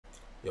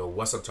Yo,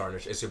 what's up,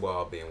 Tarnish? It's your boy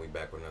Albi, and we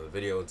back with another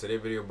video. In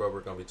today's video, bro, we're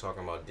gonna be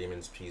talking about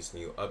Demon's Peace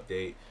new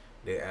update.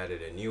 They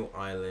added a new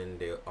island.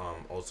 They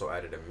also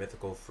added a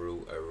mythical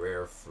fruit, a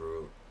rare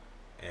fruit,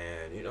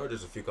 and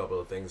just a few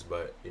couple of things.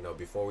 But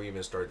before we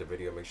even start the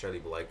video, make sure to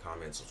leave a like,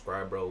 comment,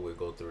 subscribe, bro. We'll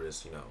go through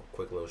this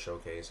quick little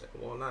showcase.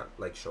 Well, not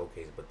like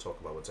showcase, but talk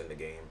about what's in the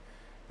game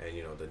and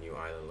the new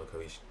island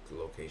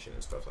location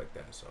and stuff like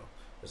that. So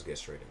let's get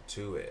straight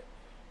into it.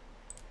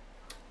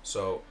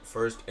 So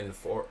first and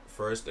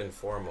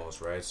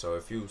foremost, right? So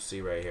if you see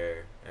right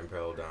here,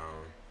 Impel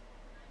Down.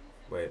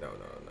 Wait, no.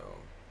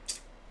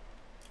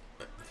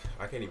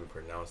 I can't even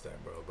pronounce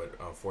that, bro. But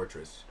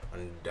Fortress,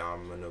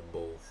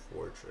 Indomitable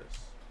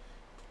Fortress.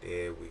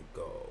 There we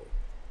go.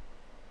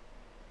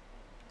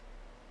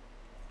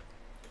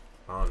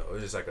 I don't know. It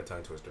was just like a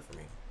tongue twister for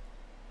me.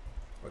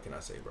 What can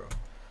I say, bro?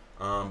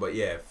 But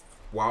yeah,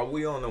 while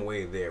we on the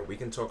way there, we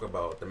can talk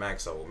about the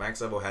max level.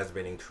 Max level has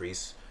been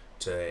increased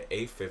to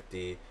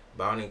 850.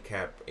 Bounty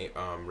cap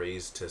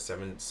raised to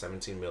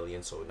 17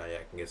 million, so now you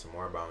can get some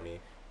more bounty.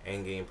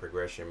 End game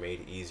progression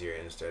made easier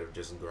instead of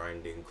just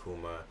grinding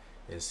Kuma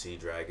and Sea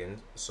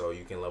Dragon, so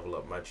you can level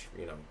up much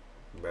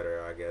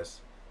better, I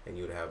guess, and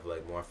you'd have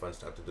like more fun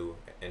stuff to do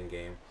end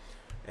game.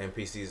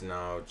 NPCs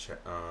now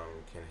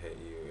can hit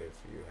you if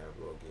you have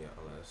Logi,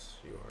 unless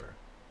you are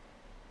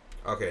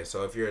okay.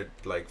 So if you're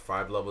like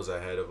 5 levels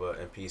ahead of a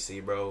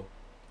NPC, bro,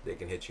 they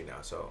can hit you now.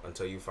 So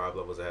until you 5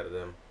 levels ahead of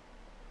them,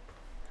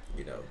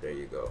 there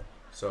you go.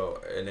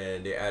 So, and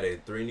then they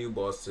added 3 new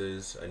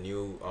bosses, a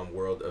new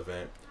world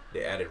event.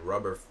 They added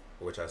rubber,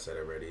 which I said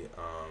already.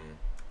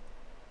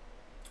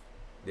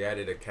 They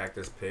added a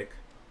cactus pick.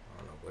 I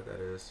don't know what that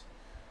is.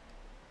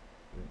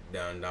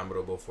 The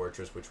Indomitable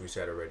Fortress, which we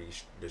said already.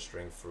 The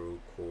string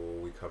fruit, cool.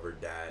 We covered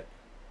that.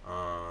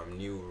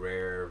 New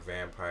rare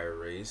vampire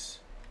race.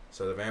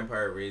 So the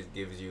vampire race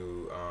gives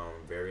you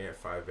variant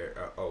 5. It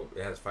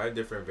has 5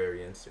 different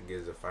variants. It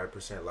gives a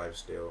 5%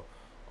 lifesteal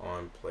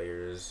on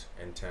players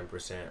and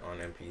 10% on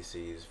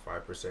NPCs,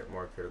 5%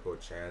 more critical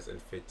chance,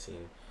 and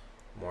 15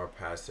 more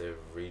passive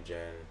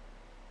regen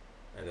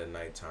in the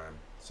nighttime.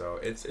 So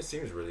it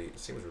seems really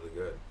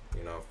good.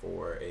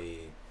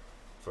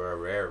 For a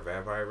rare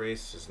vampire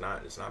race, it's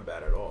not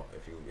bad at all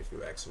if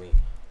you ask me.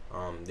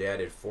 They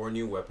added 4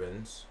 new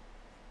weapons,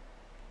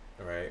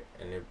 alright,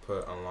 and they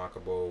put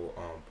unlockable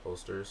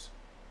posters.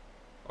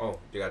 Oh,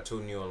 they got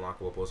 2 new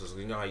unlockable posters.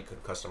 You know how you can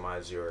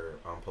customize your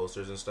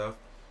posters and stuff.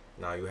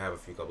 Now you have a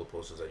few couple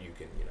posters that you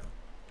can,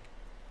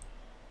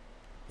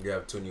 you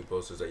have 2 new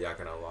posters that y'all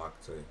can unlock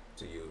to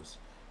use.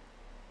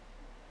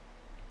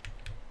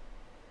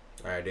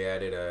 Alright, they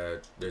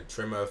added the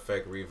Tremor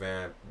effect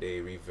revamp. They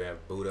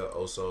revamped Buddha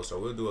also. So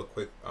we'll do a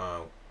quick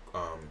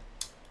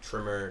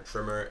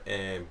Tremor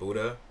and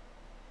Buddha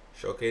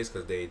showcase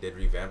because they did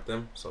revamp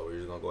them. So we're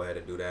just gonna go ahead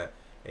and do that.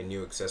 And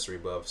new accessory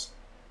buffs,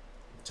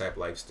 type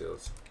life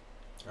steals.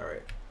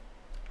 Alright.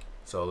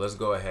 So let's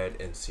go ahead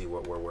and see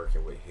what we're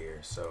working with here.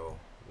 So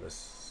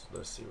let's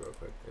see real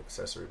quick.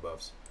 Accessory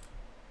buffs.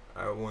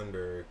 I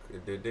wonder,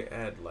 did they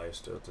add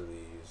lifesteal to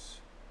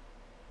these?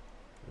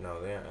 No,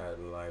 they didn't add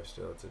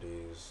lifesteal to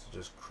these.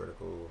 Just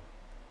critical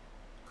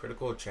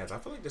chance. I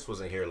feel like this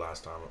wasn't here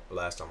last time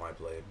I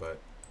played, but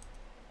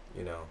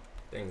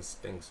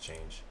things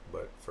change.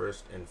 But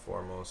first and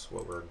foremost,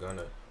 what we're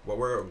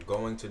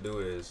going to do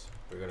is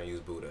we're gonna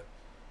use Buddha.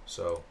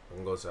 So we're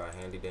gonna go to our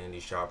handy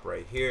dandy shop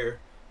right here.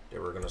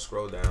 Then we're gonna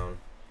scroll down.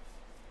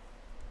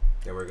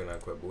 Then we're gonna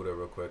equip Buddha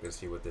real quick and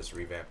see what this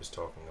revamp is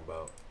talking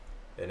about.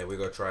 And then we're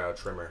gonna try out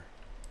Tremor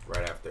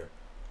right after.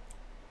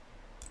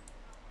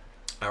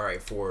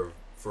 Alright, for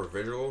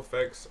visual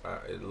effects,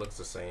 it looks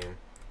the same.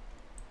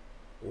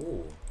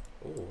 Ooh,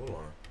 hold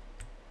on.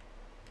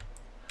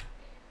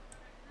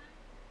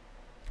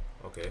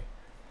 Okay.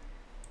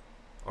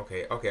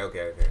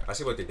 I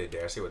see what they did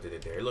there.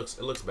 It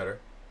looks better.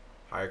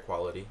 Higher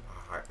quality,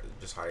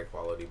 just higher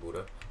quality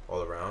Buddha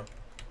all around.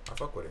 I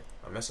fuck with it.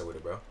 I'm messing with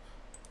it, bro.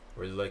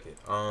 Really like it.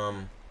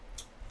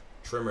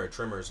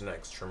 Tremor's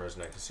next.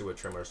 Let's see what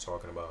Tremor's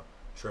talking about.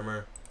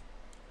 Tremor.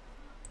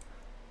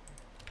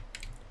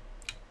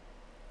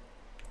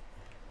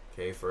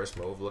 Okay, first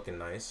move looking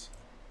nice.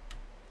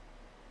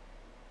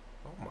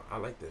 Oh my, I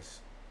like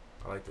this.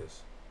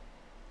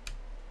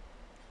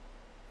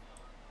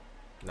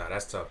 Nah,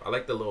 that's tough. I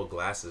like the little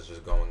glasses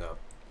just going up.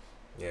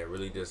 Yeah, it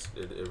really does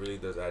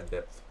add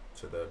depth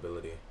to the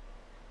ability.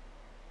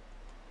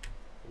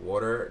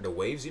 Water, the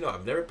waves,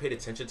 I've never paid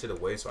attention to the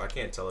waves, so I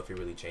can't tell if he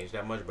really changed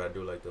that much, but I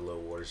do like the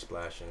little water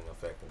splashing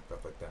effect and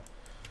stuff like that.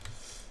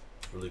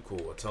 Really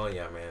cool. I'm telling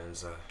y'all, man.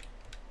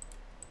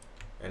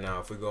 And now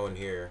if we go in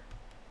here,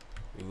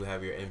 you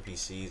have your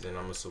NPCs, and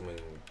I'm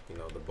assuming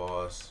the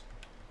boss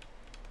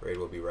raid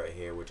will be right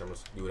here, which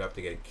you would have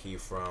to get a key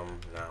from.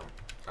 Now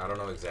I don't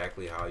know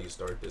exactly how you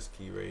start this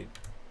key raid.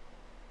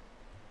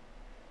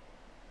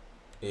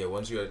 Yeah,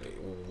 once you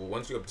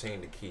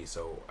obtain the key,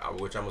 so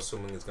which I'm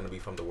assuming is going to be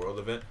from the world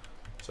event.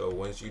 So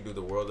once you do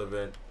the world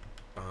event,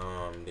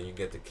 then you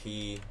get the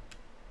key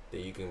that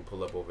you can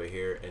pull up over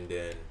here, and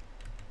then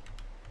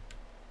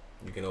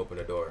you can open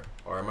the door.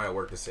 Or it might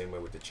work the same way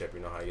with the chip. You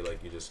know how you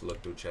like, you just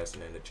look through chest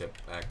and then the chip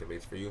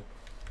activates for you.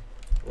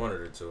 One of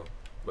the two.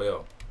 But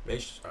yo,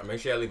 make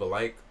sure you leave a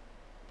like,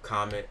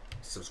 comment,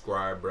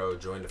 subscribe, bro.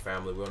 Join the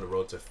family. We're on the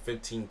road to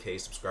 15K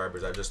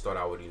subscribers. I just thought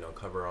I would, you know,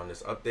 cover on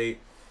this update.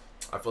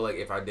 I feel like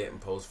if I didn't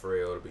post for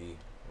it, it'll be,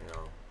 you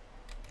know,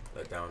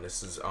 let down.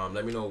 This is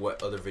let me know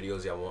what other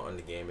videos y'all want on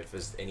the game. If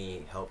there's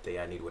any help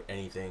that I need with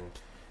anything,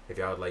 if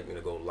y'all would like me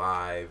to go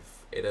live,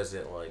 it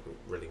doesn't like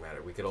really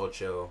matter. We could all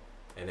chill.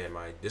 And then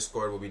my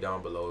Discord will be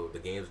down below. The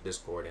game's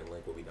Discord and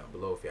link will be down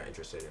below if y'all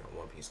interested in a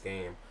One Piece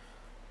game.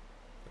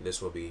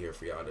 This will be here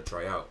for y'all to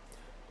try out.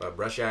 But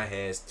brush your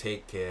hands,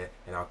 take care,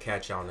 and I'll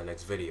catch y'all in the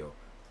next video.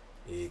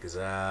 Eagles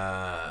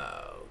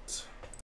out.